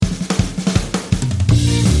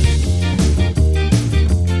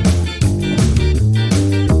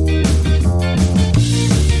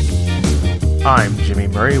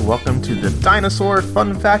Murray. Welcome to the Dinosaur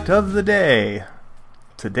Fun Fact of the Day.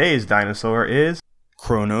 Today's dinosaur is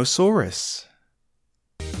Kronosaurus.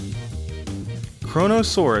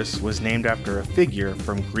 Kronosaurus was named after a figure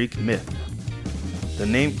from Greek myth. The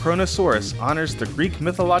name Kronosaurus honors the Greek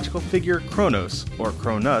mythological figure Kronos, or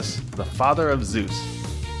Kronos, the father of Zeus.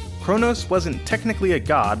 Kronos wasn't technically a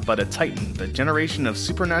god, but a titan, the generation of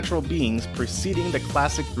supernatural beings preceding the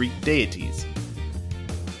classic Greek deities.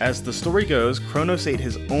 As the story goes, Kronos ate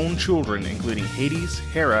his own children, including Hades,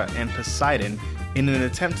 Hera, and Poseidon, in an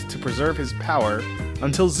attempt to preserve his power,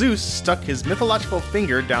 until Zeus stuck his mythological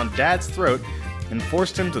finger down Dad's throat and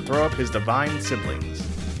forced him to throw up his divine siblings.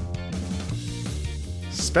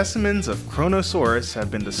 Specimens of Kronosaurus have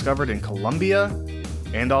been discovered in Colombia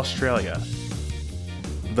and Australia.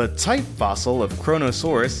 The type fossil of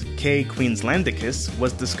Kronosaurus, K. queenslandicus,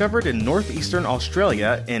 was discovered in northeastern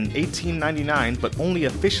Australia in 1899 but only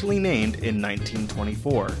officially named in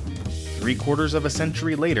 1924. 3/4 of a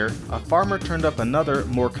century later, a farmer turned up another,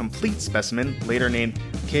 more complete specimen, later named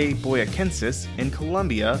K. boyacensis, in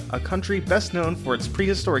Colombia, a country best known for its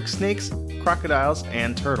prehistoric snakes, crocodiles,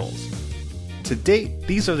 and turtles. To date,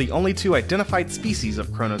 these are the only two identified species of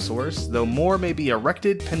Kronosaurus, though more may be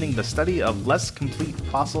erected pending the study of less complete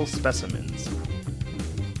fossil specimens.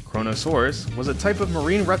 Kronosaurus was a type of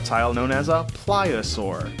marine reptile known as a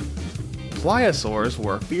pliosaur. Pliosaurs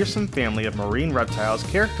were a fearsome family of marine reptiles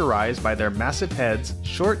characterized by their massive heads,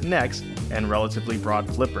 short necks, and relatively broad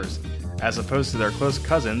flippers, as opposed to their close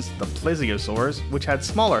cousins, the plesiosaurs, which had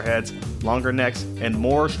smaller heads, longer necks, and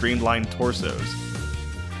more streamlined torsos.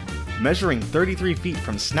 Measuring 33 feet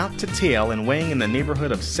from snout to tail and weighing in the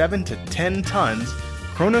neighborhood of 7 to 10 tons,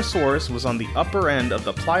 Kronosaurus was on the upper end of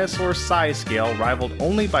the pliosaur size scale, rivaled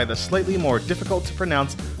only by the slightly more difficult to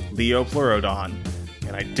pronounce Liopleurodon.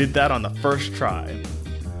 And I did that on the first try.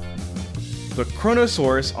 The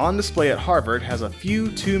Kronosaurus on display at Harvard has a few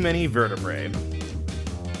too many vertebrae.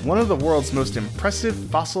 One of the world's most impressive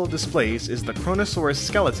fossil displays is the Kronosaurus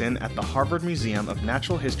skeleton at the Harvard Museum of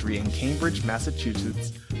Natural History in Cambridge,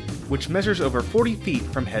 Massachusetts, which measures over 40 feet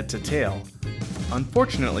from head to tail.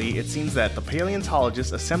 Unfortunately, it seems that the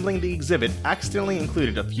paleontologists assembling the exhibit accidentally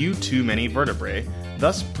included a few too many vertebrae,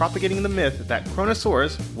 thus propagating the myth that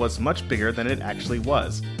Kronosaurus was much bigger than it actually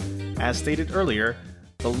was. As stated earlier,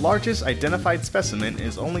 the largest identified specimen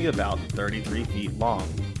is only about 33 feet long.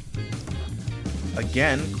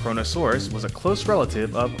 Again, Kronosaurus was a close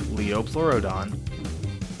relative of Liopleurodon.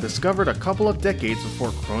 Discovered a couple of decades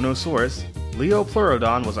before Kronosaurus,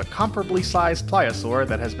 Liopleurodon was a comparably sized pliosaur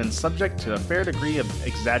that has been subject to a fair degree of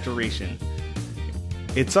exaggeration.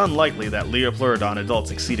 It's unlikely that Liopleurodon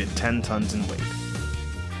adults exceeded 10 tons in weight.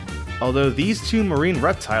 Although these two marine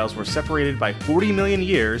reptiles were separated by 40 million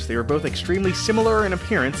years, they were both extremely similar in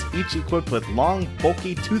appearance, each equipped with long,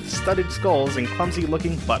 bulky, tooth-studded skulls and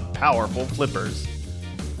clumsy-looking but powerful flippers.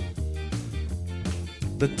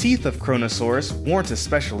 The teeth of Kronosaurus weren't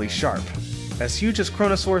especially sharp. As huge as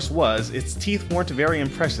Kronosaurus was, its teeth weren't very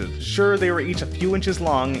impressive. Sure, they were each a few inches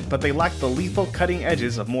long, but they lacked the lethal cutting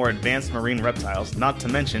edges of more advanced marine reptiles, not to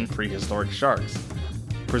mention prehistoric sharks.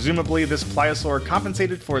 Presumably, this pliosaur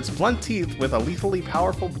compensated for its blunt teeth with a lethally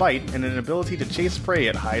powerful bite and an ability to chase prey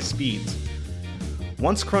at high speeds.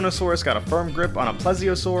 Once Kronosaurus got a firm grip on a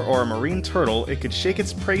plesiosaur or a marine turtle, it could shake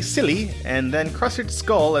its prey silly and then crush its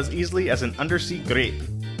skull as easily as an undersea grape.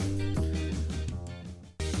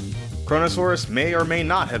 Kronosaurus may or may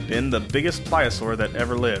not have been the biggest pliosaur that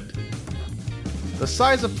ever lived. The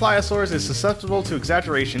size of pliosaurs is susceptible to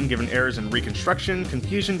exaggeration given errors in reconstruction,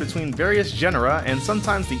 confusion between various genera, and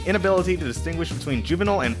sometimes the inability to distinguish between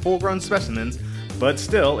juvenile and full-grown specimens, but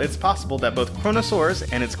still, it's possible that both Kronosaurus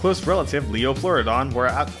and its close relative Liopleurodon were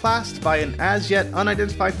outclassed by an as-yet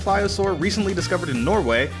unidentified pliosaur recently discovered in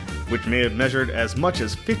Norway, which may have measured as much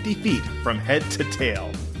as 50 feet from head to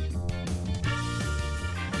tail.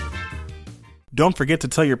 Don't forget to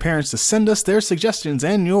tell your parents to send us their suggestions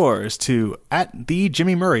and yours to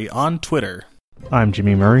 @TheJimmyMurray on Twitter. I'm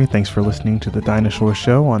Jimmy Murray. Thanks for listening to The Dinosaur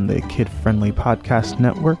Show on the Kid-Friendly Podcast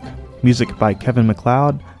Network. Music by Kevin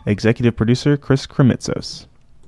MacLeod. Executive producer Chris Kremitzos.